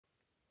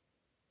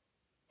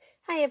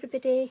Hi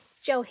everybody,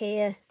 Jo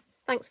here.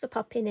 Thanks for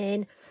popping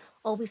in.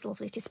 Always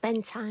lovely to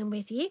spend time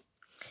with you.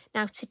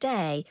 Now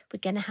today we're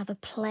going to have a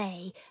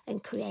play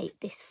and create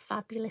this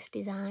fabulous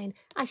design.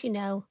 As you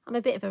know, I'm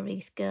a bit of a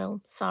wreath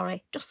girl,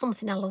 sorry, just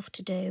something I love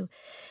to do.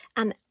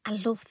 And I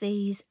love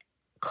these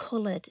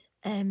coloured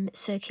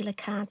circular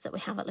cards that we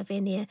have at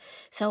Lavinia.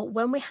 So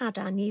when we had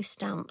our new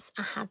stamps,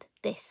 I had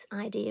this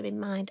idea in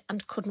mind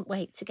and couldn't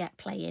wait to get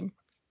playing.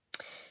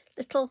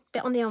 Little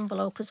bit on the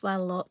envelope as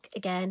well, look,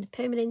 again,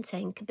 permanent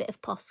ink, a bit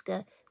of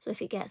posca, so if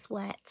it gets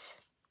wet.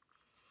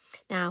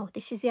 Now,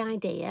 this is the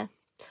idea,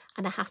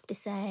 and I have to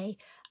say,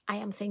 I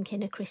am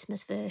thinking a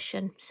Christmas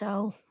version,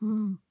 so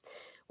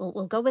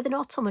we'll go with an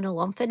autumnal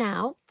one for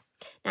now.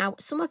 Now,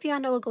 some of you I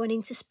know are going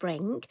into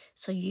spring,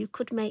 so you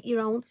could make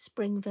your own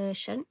spring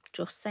version,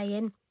 just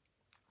saying.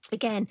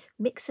 Again,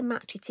 mix and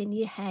match it in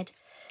your head.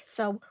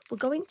 So we're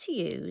going to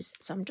use,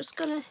 so I'm just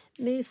going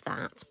to move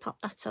that,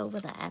 pop that over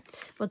there.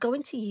 We're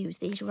going to use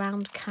these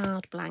round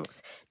card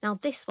blanks. Now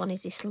this one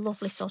is this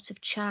lovely sort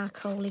of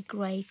charcoaly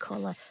grey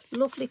colour,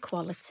 lovely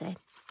quality.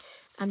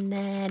 And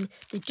then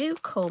they do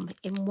come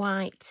in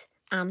white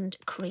and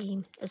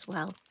cream as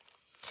well.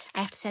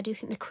 I have to say I do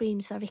think the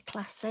cream's very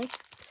classy.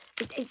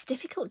 It's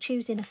difficult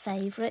choosing a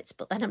favourite,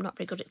 but then I'm not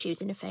very good at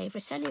choosing a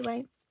favourite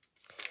anyway.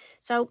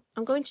 So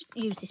I'm going to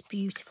use this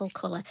beautiful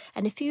colour,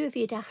 and a few of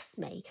you had asked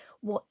me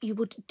what you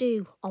would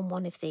do on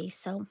one of these,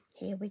 so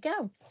here we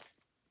go.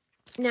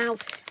 Now,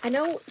 I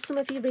know some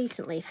of you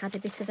recently have had a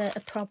bit of a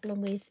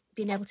problem with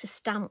being able to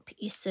stamp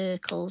your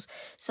circles,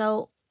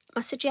 so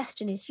my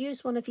suggestion is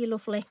use one of your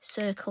lovely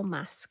circle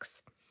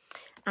masks.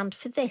 And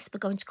for this, we're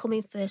going to come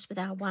in first with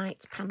our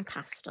white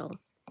PanPastel.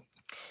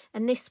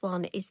 And this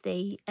one is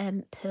the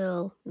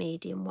pearl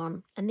medium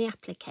one, and the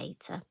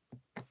applicator.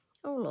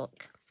 Oh,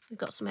 look. We've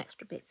got some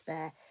extra bits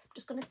there. I'm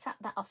just going to tap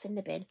that off in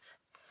the bin.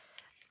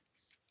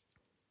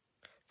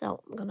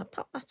 So I'm going to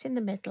pop that in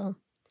the middle.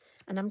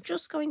 And I'm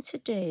just going to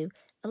do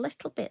a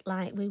little bit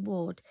like we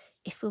would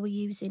if we were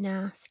using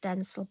our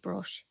stencil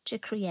brush to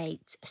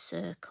create a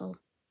circle.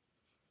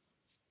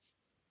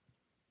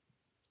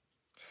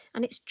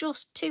 And it's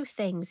just two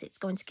things. It's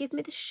going to give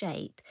me the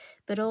shape,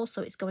 but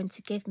also it's going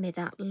to give me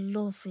that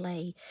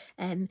lovely...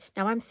 now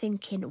I'm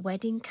thinking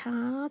wedding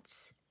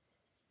cards.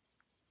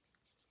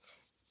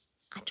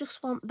 I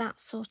just want that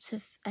sort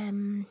of,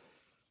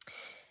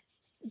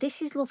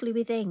 this is lovely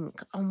with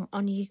ink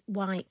on your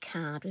white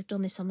card. We've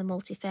done this on the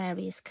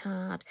multifarious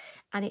card,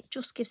 and it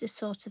just gives a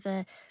sort of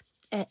a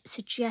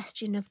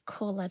suggestion of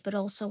colour, but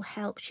also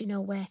helps you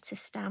know where to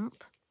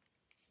stamp.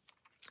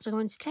 So I'm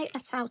going to take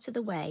that out of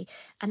the way,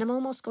 and I'm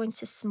almost going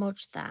to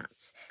smudge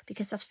that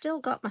because I've still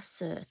got my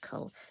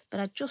circle, but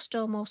I just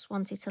almost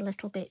want it a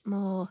little bit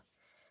more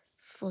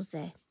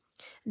fuzzy.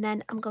 And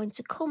then I'm going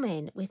to come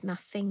in with my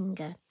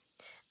finger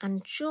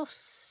and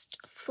just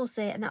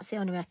fuzzy, and that's the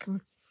only way I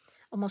can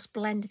almost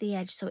blend the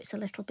edge so it's a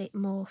little bit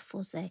more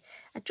fuzzy.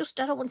 I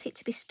don't want it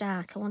to be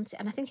stark. I want it,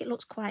 and I think it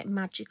looks quite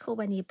magical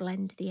when you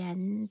blend the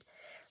end.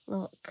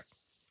 Look,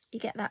 you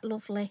get that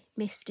lovely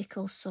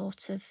mystical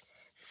sort of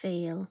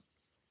feel,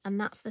 and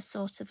that's the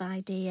sort of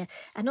idea.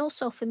 And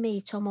also for me,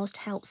 it almost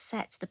helps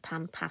set the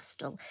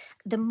PanPastel.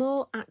 The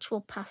more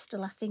actual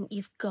pastel I think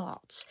you've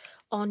got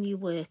on your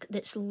work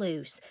that's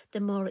loose, the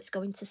more it's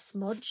going to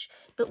smudge.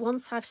 But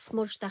once I've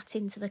smudged that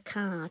into the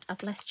card,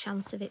 I've less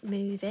chance of it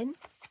moving.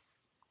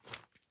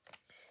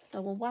 So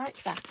we'll wipe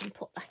that and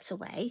put that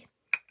away.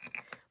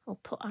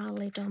 We'll put our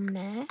lid on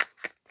there.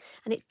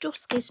 And it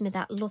just gives me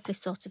that lovely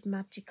sort of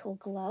magical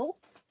glow.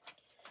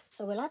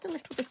 So we'll add a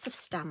little bit of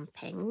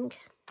stamping.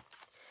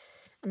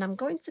 And I'm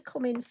going to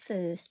come in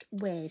first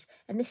with,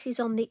 and this is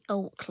on the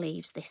oak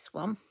leaves, this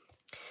one.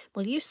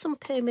 We'll use some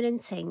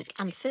permanent ink,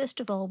 and first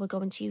of all, we're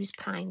going to use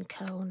pine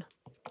cone.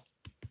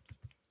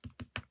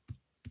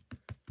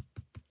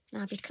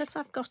 Now, because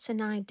I've got an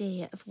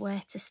idea of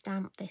where to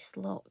stamp this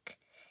look,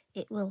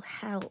 it will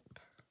help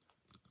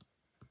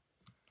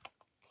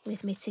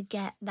with me to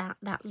get that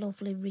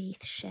lovely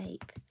wreath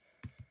shape.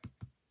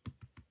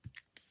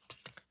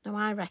 Now,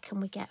 I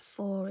reckon we get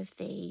 4 of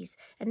these,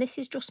 and this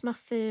is just my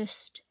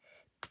first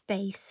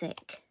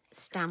basic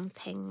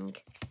stamping.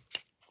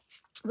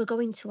 We're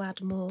going to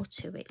add more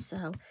to it,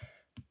 so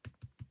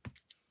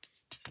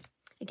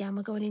again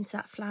we're going into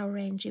that flower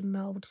arranging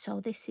mode.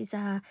 So this is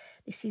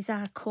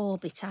our core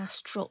bit, our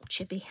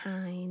structure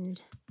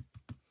behind.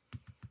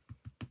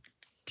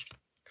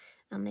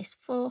 And this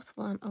 4th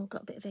one, oh,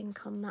 got a bit of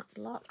ink on that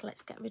block,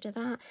 let's get rid of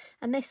that.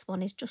 And this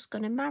one is just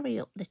going to marry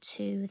up the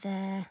 2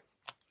 there.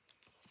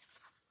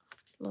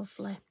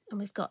 Lovely, and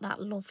we've got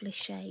that lovely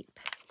shape.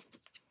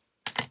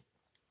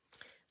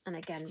 And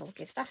again, we'll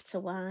give that a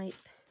wipe.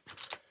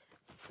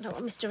 I don't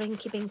want Mr.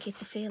 Inky Binky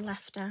to feel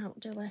left out,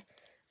 do I?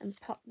 And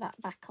pop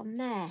that back on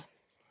there.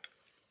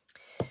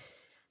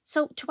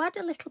 So to add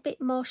a little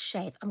bit more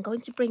shape, I'm going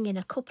to bring in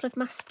a couple of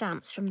my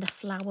stamps from the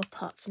flower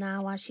pots.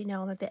 Now, as you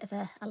know, I'm a bit of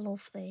I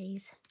love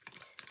these.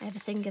 I have a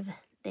thing of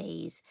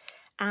these.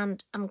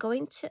 And I've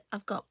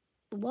got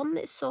the one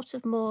that's sort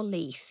of more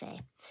leafy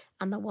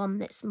and the one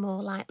that's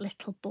more like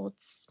little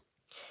buds.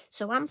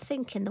 So I'm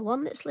thinking the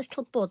one that's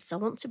little buds, I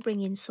want to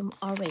bring in some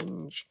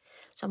orange.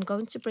 So I'm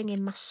going to bring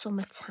in my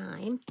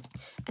summertime.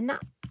 And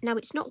that, now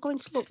it's not going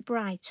to look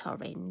bright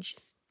orange,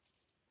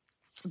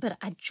 but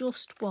I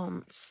just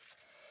want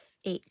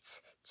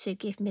it to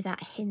give me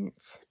that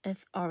hint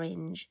of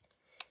orange.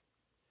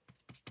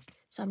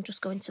 So I'm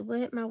just going to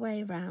work my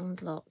way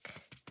around, look.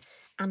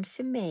 And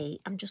for me,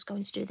 I'm just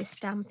going to do the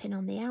stamping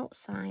on the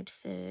outside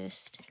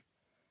first.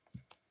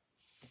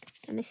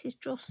 And this is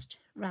just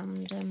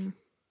random.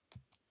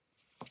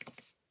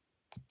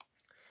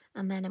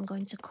 And then I'm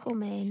going to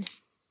come in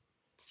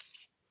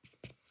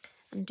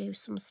and do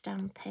some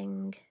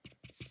stamping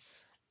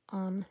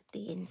on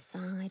the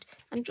inside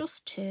and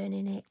just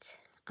turning it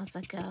as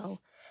I go.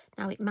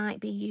 Now it might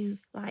be you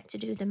like to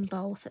do them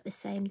both at the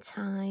same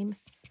time.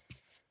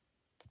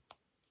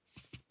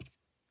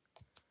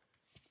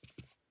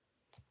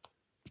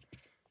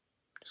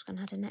 Just going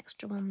to add an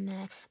extra one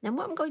there. Then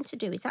what I'm going to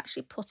do is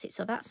actually put it,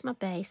 so that's my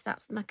base,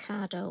 that's my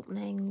card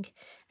opening,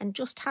 and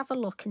just have a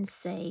look and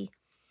see.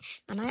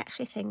 And I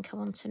actually think I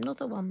want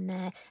another one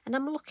there, and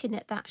I'm looking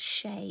at that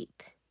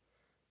shape,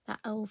 that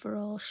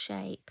overall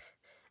shape,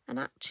 and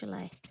actually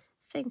I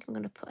think I'm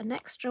going to put an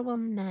extra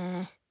one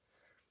there.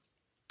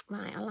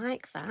 Right, I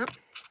like that.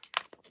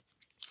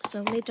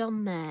 So lid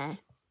on there.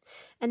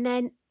 And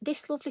then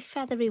this lovely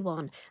feathery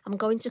one, I'm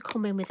going to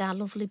come in with our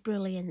lovely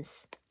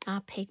Brilliance,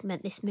 our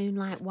pigment, this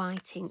Moonlight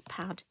white ink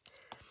pad.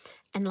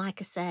 And like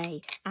I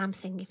say, I'm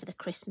thinking for the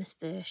Christmas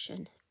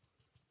version.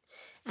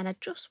 And I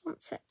just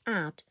want to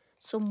add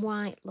some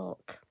white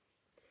look.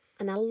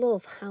 And I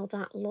love how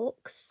that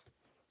looks.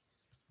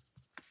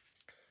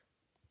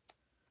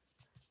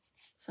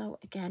 So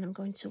again, I'm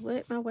going to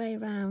work my way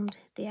around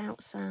the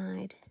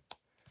outside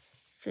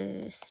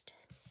first.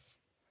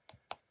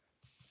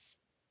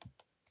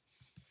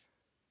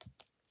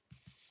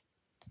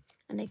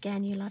 And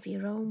again, you'll have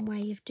your own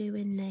way of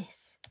doing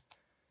this.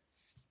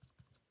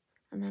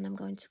 And then I'm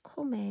going to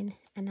come in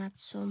and add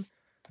some,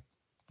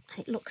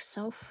 it looks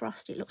so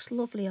frosty, it looks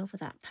lovely over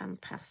that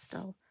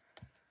PanPastel.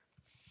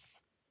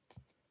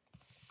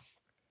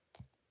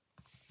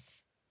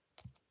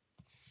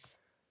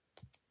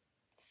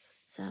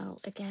 So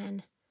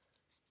again,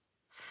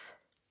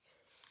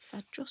 if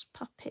I just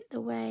pop it the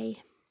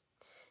way,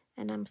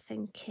 and I'm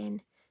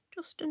thinking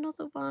just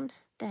another one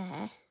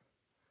there,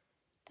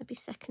 maybe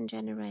second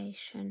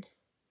generation.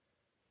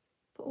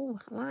 But oh,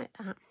 I like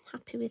that,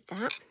 happy with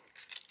that.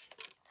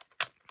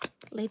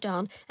 Lid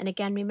on, and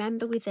again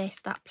remember with this,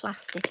 that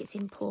plastic, it's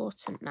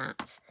important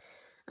that.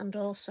 And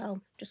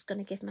also just going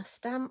to give my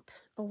stamp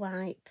a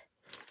wipe,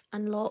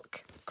 and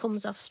look,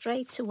 comes off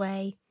straight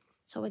away.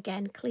 So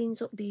again,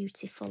 cleans up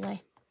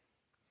beautifully.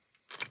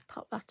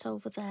 Pop that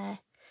over there.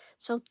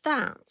 So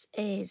that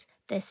is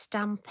the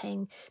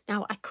stamping.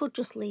 Now I could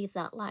just leave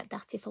that like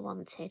that if I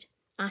wanted.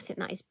 I think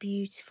that is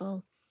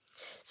beautiful.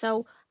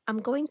 So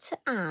I'm going to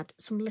add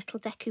some little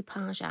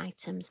decoupage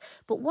items,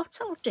 but what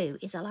I'll do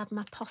is I'll add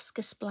my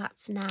posca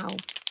splats now.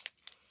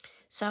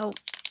 So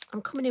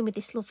I'm coming in with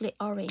this lovely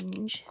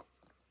orange,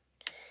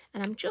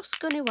 and I'm just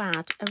going to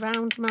add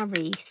around my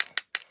wreath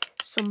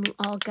some,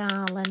 or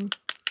garland,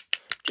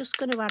 just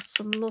going to add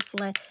some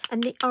lovely,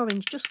 and the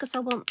orange, just because I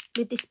want,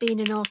 with this being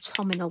an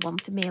autumnal one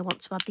for me, I want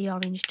to add the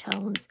orange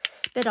tones.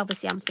 But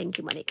obviously I'm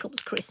thinking when it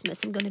comes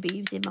Christmas, I'm going to be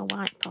using my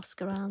white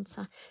posca, aren't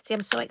I? See,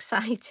 I'm so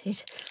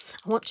excited.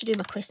 I want to do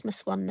my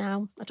Christmas one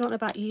now. I don't know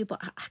about you, but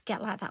I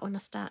get like that when I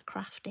start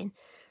crafting.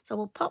 So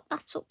we'll pop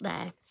that up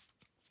there.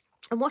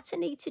 And what I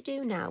need to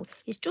do now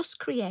is just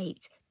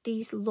create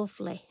these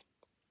lovely,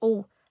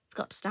 oh, I've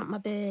got to stamp my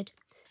bird.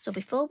 So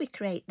before we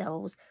create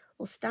those,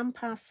 we'll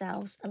stamp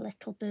ourselves a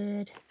little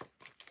bird.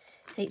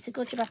 See, it's a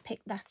good job I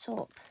picked that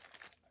up.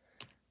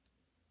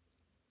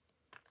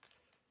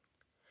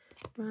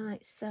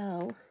 Right,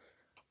 so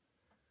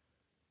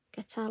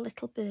get our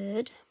little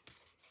bird.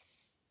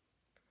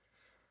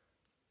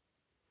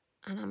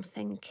 And I'm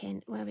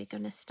thinking, where are we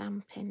going to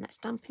stamp him? Let's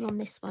stamp him on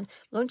this one.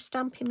 I'm going to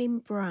stamp him in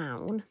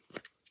brown.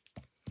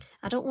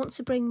 I don't want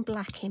to bring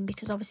black in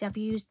because obviously I've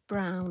used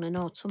brown and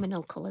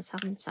autumnal colours,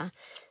 haven't I?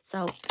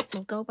 So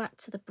we'll go back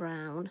to the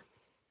brown.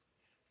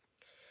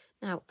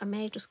 Now, I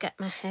may just get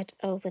my head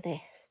over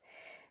this.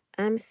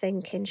 I'm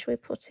thinking, should we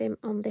put him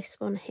on this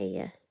one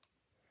here?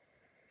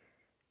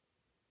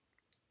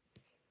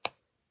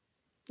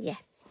 Yeah.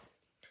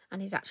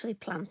 And he's actually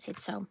planted,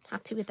 so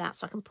happy with that.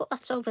 So I can put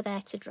that over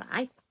there to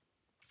dry.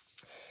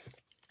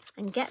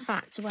 And get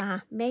back to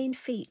our main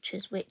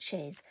features, which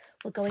is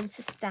we're going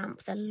to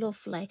stamp the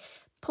lovely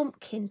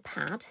pumpkin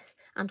pad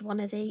and one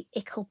of the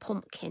ickle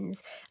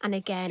pumpkins. And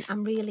again,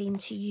 I'm really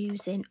into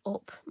using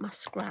up my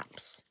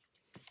scraps.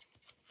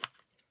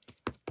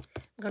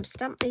 I'm going to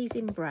stamp these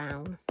in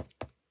brown.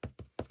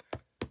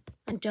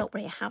 And don't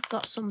worry, I have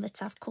got some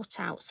that I've cut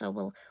out,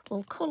 so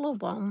we'll colour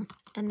one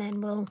and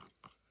then we'll...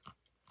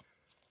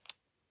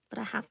 But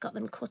I have got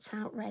them cut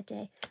out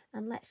ready.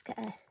 And let's get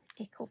a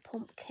ickle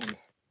pumpkin.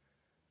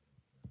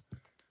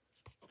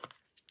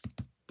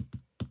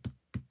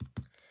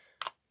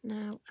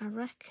 Now, I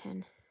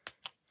reckon,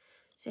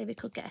 see, we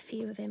could get a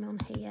few of him on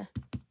here.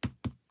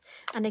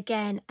 And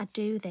again, I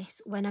do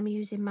this when I'm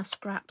using my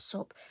scraps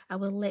up. I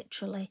will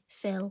literally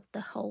fill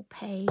the whole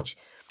page.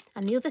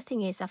 And the other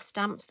thing is I've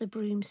stamped the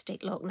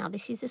broomstick. Look, now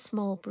this is a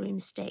small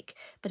broomstick,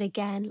 but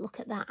again, look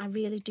at that. I'm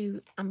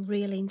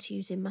really into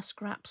using my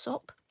scraps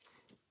up.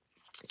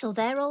 So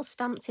they're all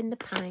stamped in the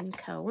pine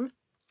cone.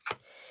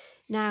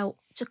 Now,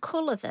 to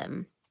colour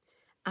them,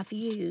 I've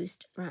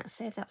used, right,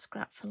 save that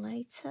scrap for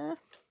later,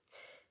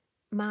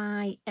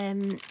 my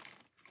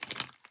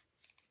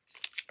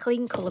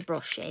clean colour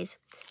brushes,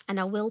 and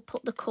I will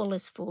put the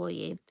colours for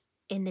you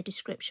in the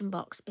description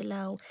box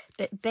below.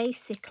 But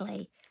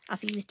basically,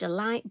 I've used a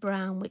light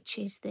brown, which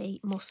is the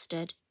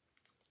mustard,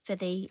 for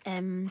the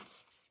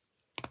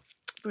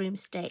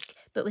broomstick,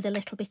 but with a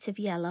little bit of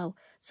yellow.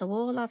 So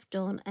all I've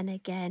done, and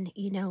again,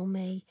 you know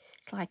me,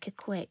 it's like a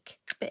quick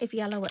bit of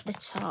yellow at the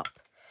top,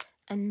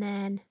 and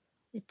then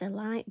with the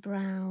light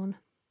brown,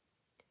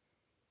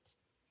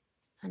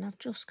 and I've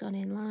just gone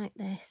in like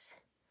this.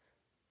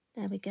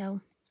 There we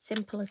go,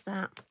 simple as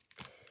that.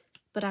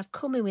 But I've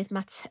come in with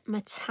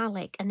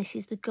metallic, and this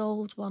is the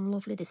gold one,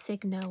 lovely, the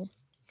Signo,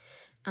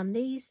 and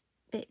these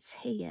bits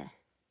here.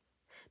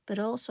 But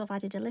also I've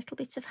added a little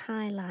bit of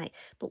highlight.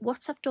 But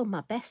what I've done,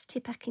 my best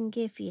tip I can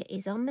give you,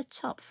 is on the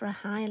top for a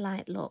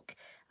highlight look,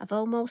 I've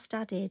almost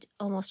added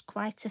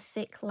quite a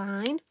thick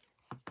line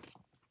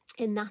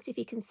in that, if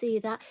you can see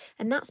that.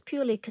 And that's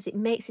purely because it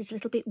makes it a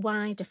little bit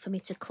wider for me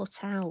to cut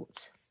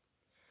out.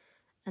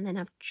 And then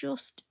I've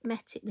just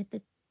met it with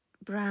the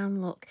brown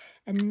look.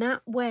 And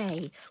that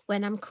way,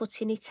 when I'm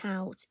cutting it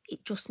out,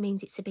 it just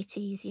means it's a bit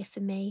easier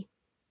for me.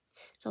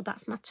 So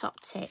that's my top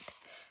tip.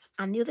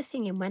 And the other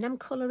thing, in when I'm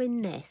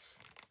colouring this,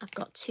 I've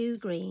got two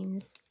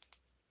greens.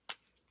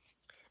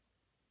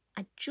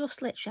 I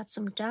just literally had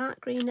some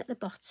dark green at the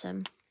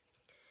bottom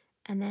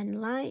and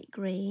then light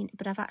green,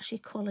 but I've actually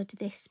coloured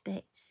this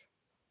bit.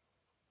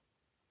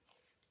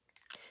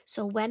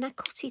 So when I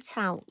cut it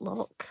out,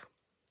 look,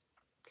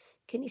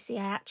 can you see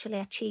I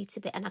cheat a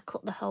bit and I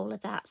cut the whole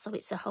of that, so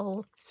it's a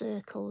whole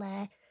circle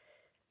there.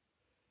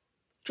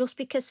 Just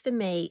because for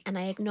me, and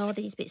I ignore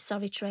these bits,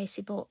 sorry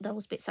Tracy, but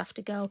those bits have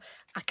to go,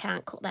 I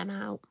can't cut them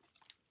out.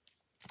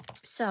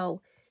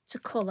 So to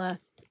colour,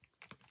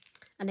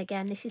 and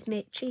again, this is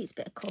my cheats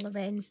bit of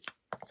colouring,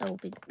 so we'll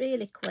be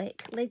really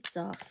quick, lids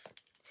off.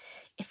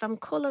 If I'm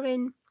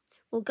colouring,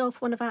 we'll go for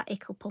one of our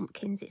ickle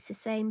pumpkins, it's the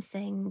same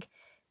thing,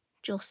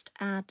 just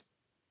add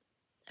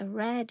a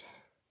red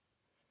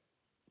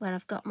where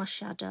I've got my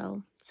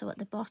shadow, so at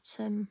the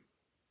bottom.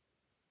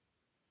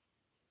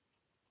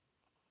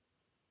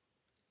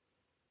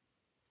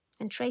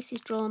 And Tracy's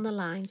drawn the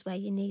lines where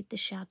you need the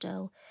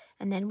shadow.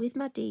 And then with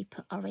my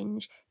deeper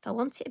orange, if I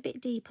want it a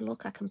bit deeper,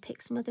 look, I can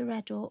pick some of the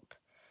red up.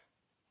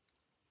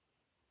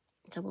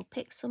 So we'll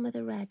pick some of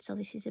the red. So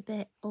this is a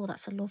bit, oh,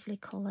 that's a lovely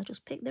colour.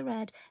 Just pick the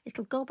red.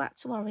 It'll go back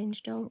to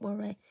orange, don't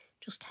worry.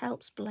 Just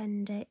helps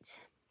blend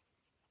it.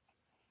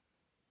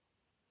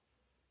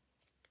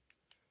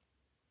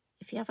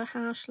 If you have a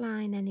harsh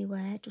line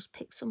anywhere, just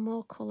pick some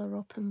more colour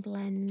up and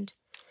blend.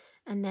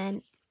 And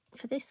then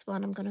for this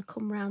one, I'm going to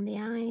come round the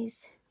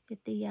eyes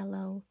with the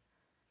yellow.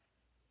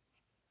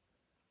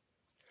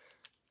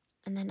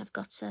 And then I've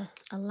got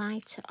a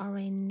lighter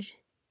orange,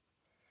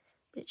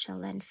 which I'll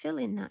then fill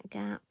in that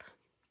gap.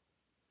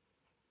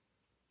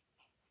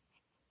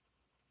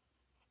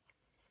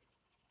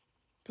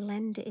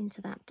 Blend it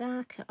into that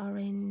darker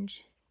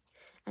orange.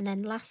 And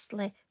then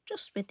lastly,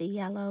 just with the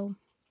yellow,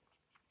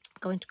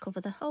 I'm going to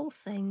cover the whole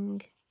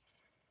thing.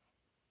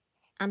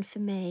 And for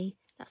me,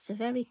 that's a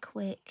very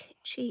quick,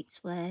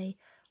 cheats way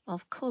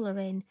of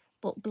colouring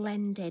but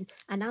blending.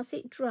 And as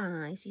it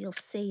dries, you'll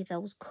see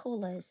those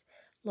colours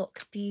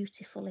look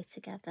beautifully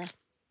together.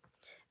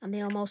 And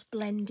they almost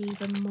blend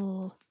even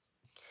more.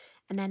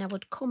 And then I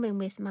would come in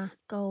with my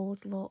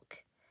gold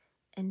look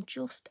and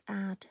just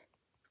add,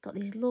 got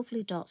these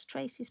lovely dots.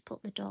 Tracy's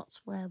put the dots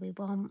where we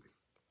want.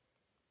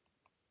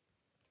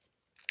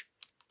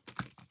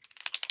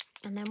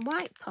 And then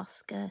white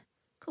posca,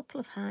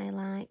 couple of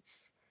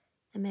highlights,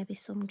 and maybe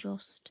some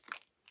just.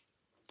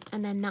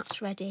 And then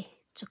that's ready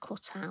to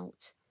cut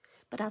out.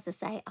 But as I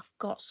say, I've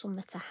got some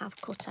that I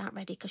have cut out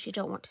ready because you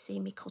don't want to see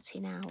me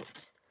cutting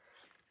out.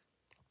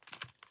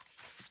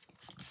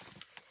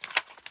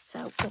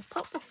 So we'll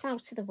pop that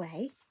out of the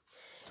way.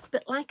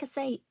 But like I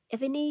say,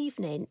 of an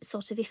evening,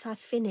 sort of if I've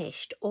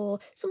finished, or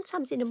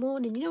sometimes in the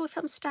morning, you know, if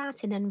I'm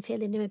starting and I'm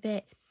feeling a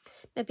bit,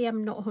 maybe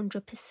I'm not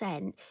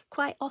 100%,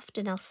 quite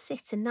often I'll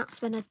sit and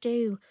that's when I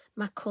do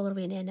my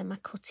colouring in and my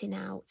cutting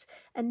out.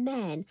 And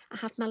then I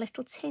have my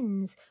little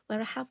tins where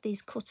I have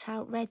these cut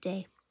out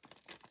ready.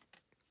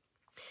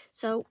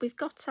 So we've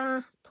got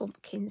our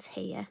pumpkins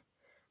here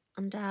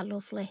and our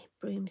lovely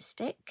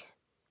broomstick.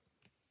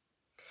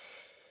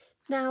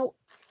 Now,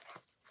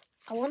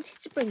 I wanted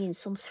to bring in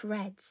some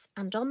threads,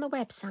 and on the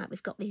website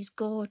we've got these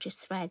gorgeous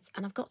threads,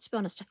 and I've got to be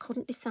honest, I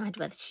couldn't decide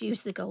whether to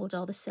use the gold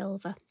or the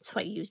silver, so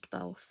I used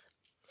both.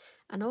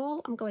 And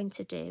all I'm going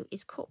to do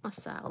is cut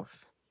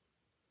myself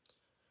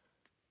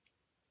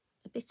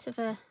a bit of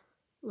a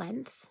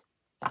length.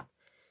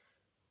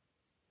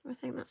 I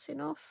think that's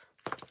enough.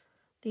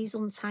 These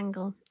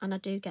untangle and I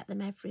do get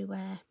them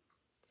everywhere.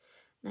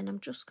 Then I'm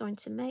just going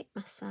to make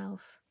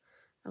myself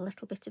a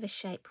little bit of a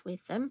shape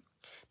with them.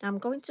 Now I'm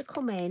going to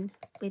come in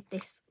with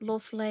this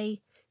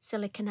lovely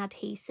silicone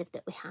adhesive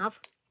that we have.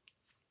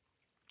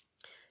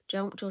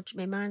 Don't judge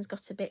me, mine's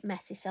got a bit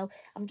messy, so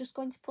I'm just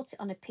going to put it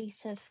on a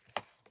piece of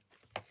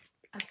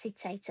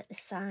acetate at the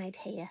side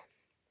here.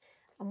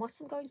 And what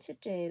I'm going to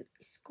do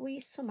is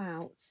squeeze some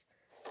out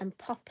and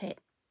pop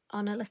it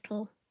on a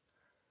little,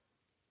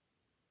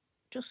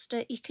 just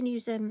you can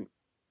use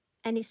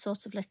any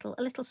sort of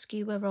a little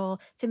skewer, or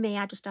for me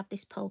I just have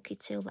this pokey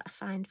tool that I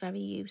find very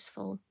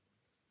useful.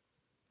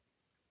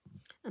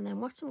 And then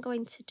what I'm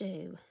going to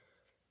do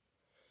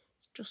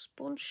is just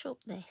bunch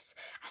up this.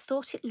 I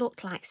thought it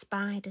looked like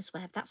spider's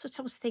web, that's what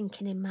I was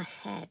thinking in my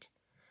head.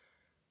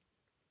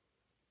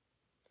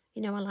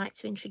 You know, I like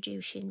to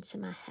introduce you into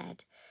my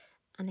head.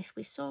 And if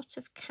we sort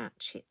of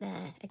catch it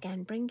there,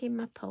 again, bring in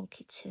my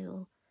pokey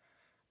tool.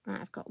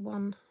 Right, I've got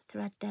one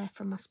thread there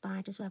from my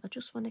spider's web. I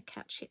just want to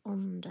catch it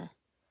under.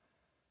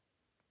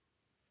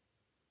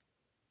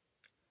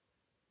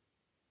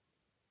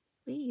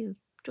 Will you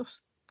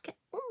just get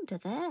under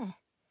there?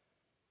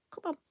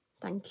 Come on,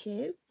 thank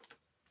you.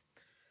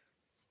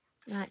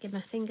 Right, give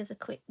my fingers a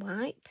quick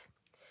wipe.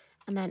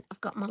 And then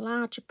I've got my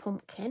larger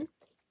pumpkin.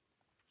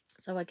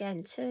 So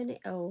again, turn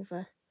it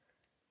over.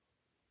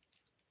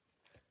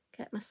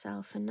 Get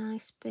myself a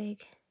nice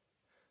big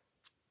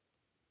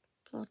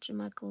blodge of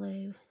my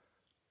glue.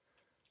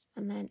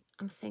 And then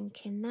I'm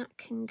thinking that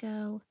can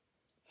go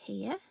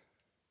here.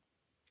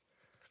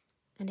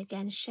 And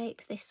again,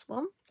 shape this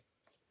one.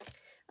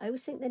 I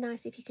always think they're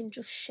nice if you can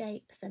just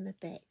shape them a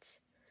bit.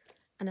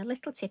 And a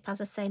little tip,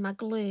 as I say, my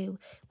glue,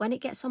 when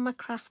it gets on my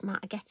craft mat,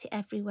 I get it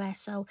everywhere.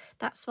 So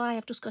that's why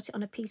I've just got it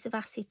on a piece of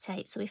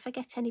acetate. So if I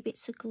get any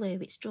bits of glue,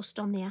 it's just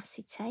on the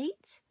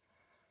acetate.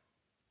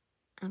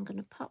 I'm going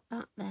to pop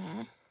that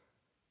there.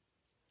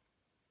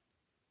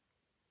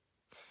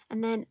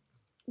 And then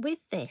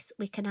with this,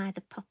 we can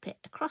either pop it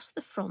across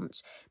the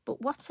front,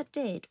 but what I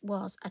did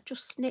was I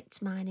just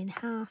snipped mine in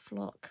half,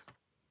 look.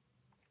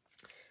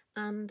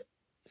 And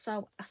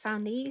so I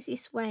found the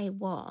easiest way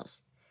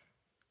was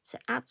to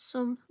add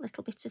some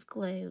little bit of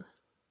glue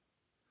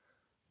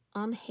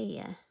on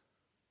here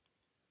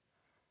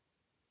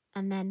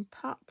and then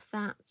pop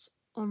that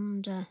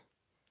under,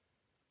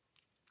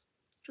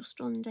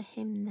 just under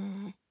him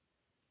there.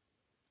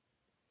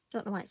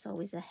 Don't know why it's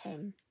always a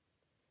him.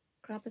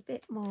 Grab a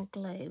bit more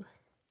glue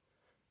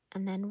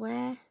and then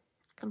where I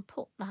can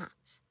put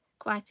that,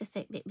 quite a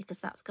thick bit because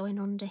that's going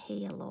under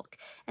here, look.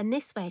 And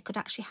this way I could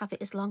actually have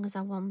it as long as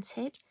I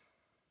wanted.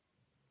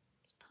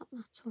 Just pop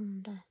that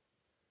under.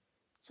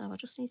 So I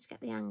just need to get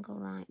the angle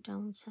right,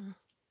 don't I?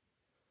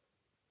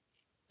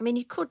 I mean,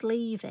 you could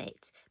leave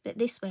it, but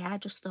this way I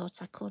just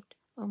thought I could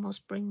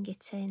almost bring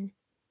it in,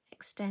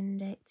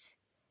 extend it.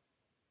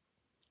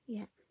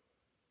 Yeah.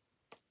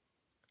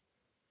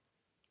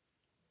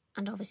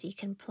 And obviously you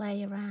can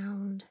play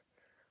around.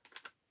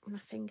 My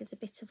finger's a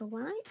bit of a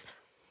wipe.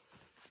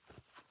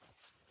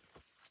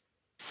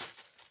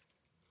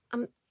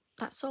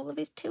 That's all there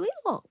is to it,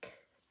 look.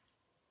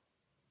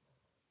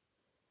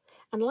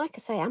 And like I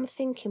say, I'm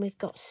thinking we've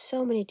got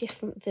so many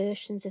different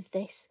versions of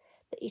this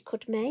that you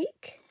could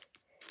make.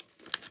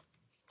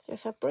 So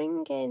if I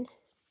bring in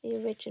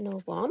the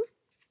original one,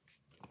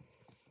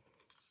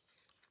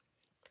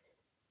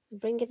 and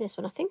bring in this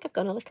one, I think I've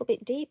gone a little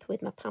bit deeper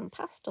with my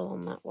PanPastel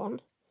on that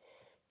one.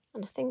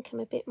 And I think I'm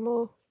a bit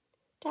more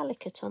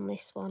delicate on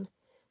this one.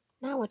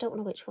 Now I don't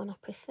know which one I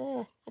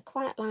prefer. I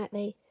quite like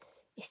the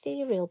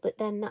ethereal, but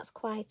then that's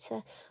quite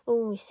a,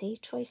 oh, we see,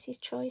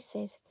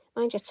 choices.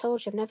 Mind you, I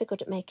told you I'm never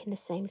good at making the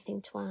same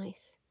thing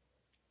twice.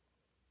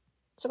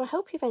 So I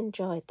hope you've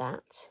enjoyed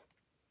that.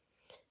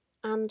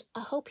 And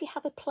I hope you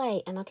have a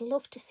play, and I'd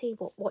love to see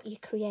what you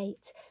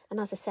create. And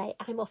as I say,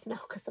 I'm off now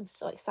because I'm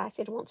so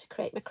excited. I want to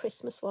create my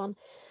Christmas one.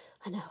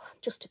 I know, I'm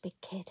just a big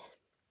kid.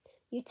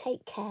 You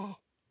take care.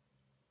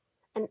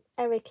 And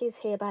Eric is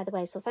here, by the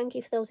way, so thank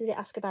you for those of you that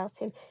ask about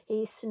him.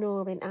 He's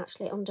snoring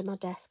actually under my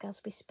desk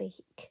as we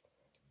speak.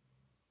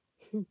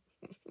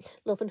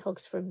 Love and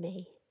hugs from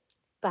me.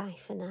 Bye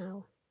for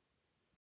now.